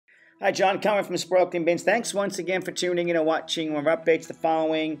Hi, John Carmel from Sparkling Bins. Thanks once again for tuning in and watching one of our updates. The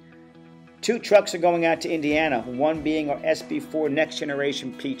following 2 trucks are going out to Indiana, one being our SB4 Next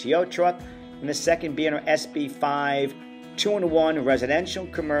Generation PTO truck, and the second being our SB5 2-in-1 residential,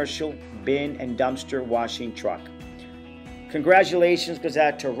 commercial, bin, and dumpster washing truck. Congratulations goes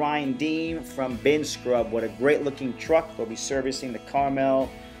out to Ryan Dean from Bin Scrub. What a great looking truck. They'll be servicing the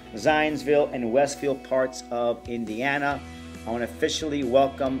Carmel, Zionsville, and Westfield parts of Indiana. I want to officially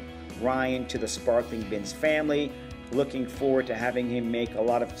welcome Ryan to the Sparkling Bins family. Looking forward to having him make a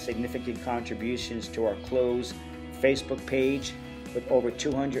lot of significant contributions to our closed Facebook page with over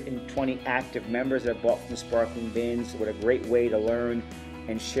 220 active members that have bought from the Sparkling Bins. What a great way to learn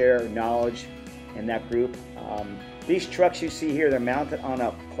and share knowledge in that group. These trucks you see here, they're mounted on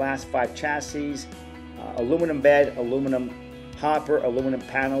a Class 5 chassis, aluminum bed, aluminum hopper, aluminum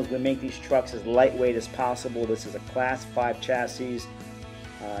panels. We make these trucks as lightweight as possible. This is a Class 5 chassis.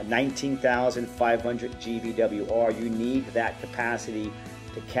 19,500 GVWR. You need that capacity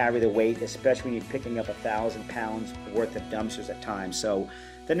to carry the weight, especially when you're picking up 1,000 pounds worth of dumpsters at times. So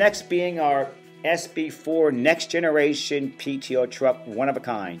the next being our SB4 Next Generation PTO truck, one of a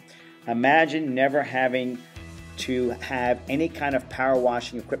kind. Imagine never having to have any kind of power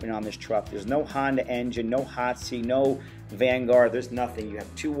washing equipment on this truck. There's no Honda engine, no hot seat, no Vanguard, there's nothing. You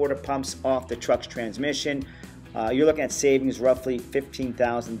have 2 water pumps off the truck's transmission. You're looking at savings roughly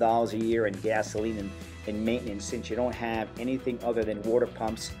 $15,000 a year in gasoline and maintenance, since you don't have anything other than water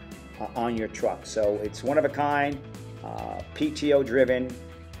pumps on your truck. So it's one of a kind, PTO driven.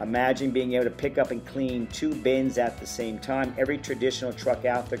 Imagine being able to pick up and clean 2 bins at the same time. Every traditional truck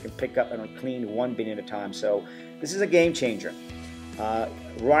out there can pick up and clean 1 bin at a time. So this is a game changer.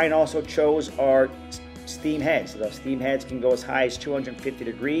 Ryan also chose our steam heads. Those steam heads can go as high as 250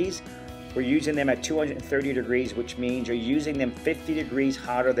 degrees. We're using them at 230 degrees, which means you're using them 50 degrees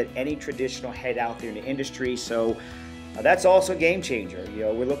hotter than any traditional head out there in the industry. So that's also a game changer. You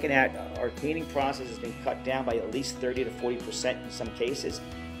know, we're looking at our cleaning process has been cut down by at least 30 to 40% in some cases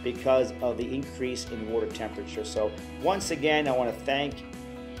because of the increase in water temperature. So once again, I want to thank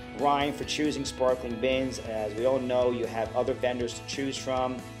Ryan for choosing Sparkling Bins. As we all know, you have other vendors to choose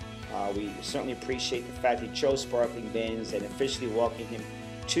from. We certainly appreciate the fact that he chose Sparkling Bins and officially welcome him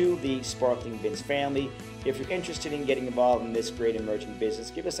to the Sparkling Bins family. If you're interested in getting involved in this great emerging business,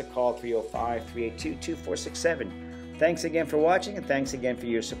 give us a call, 305-382-2467. Thanks again for watching, and thanks again for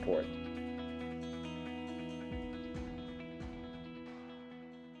your support.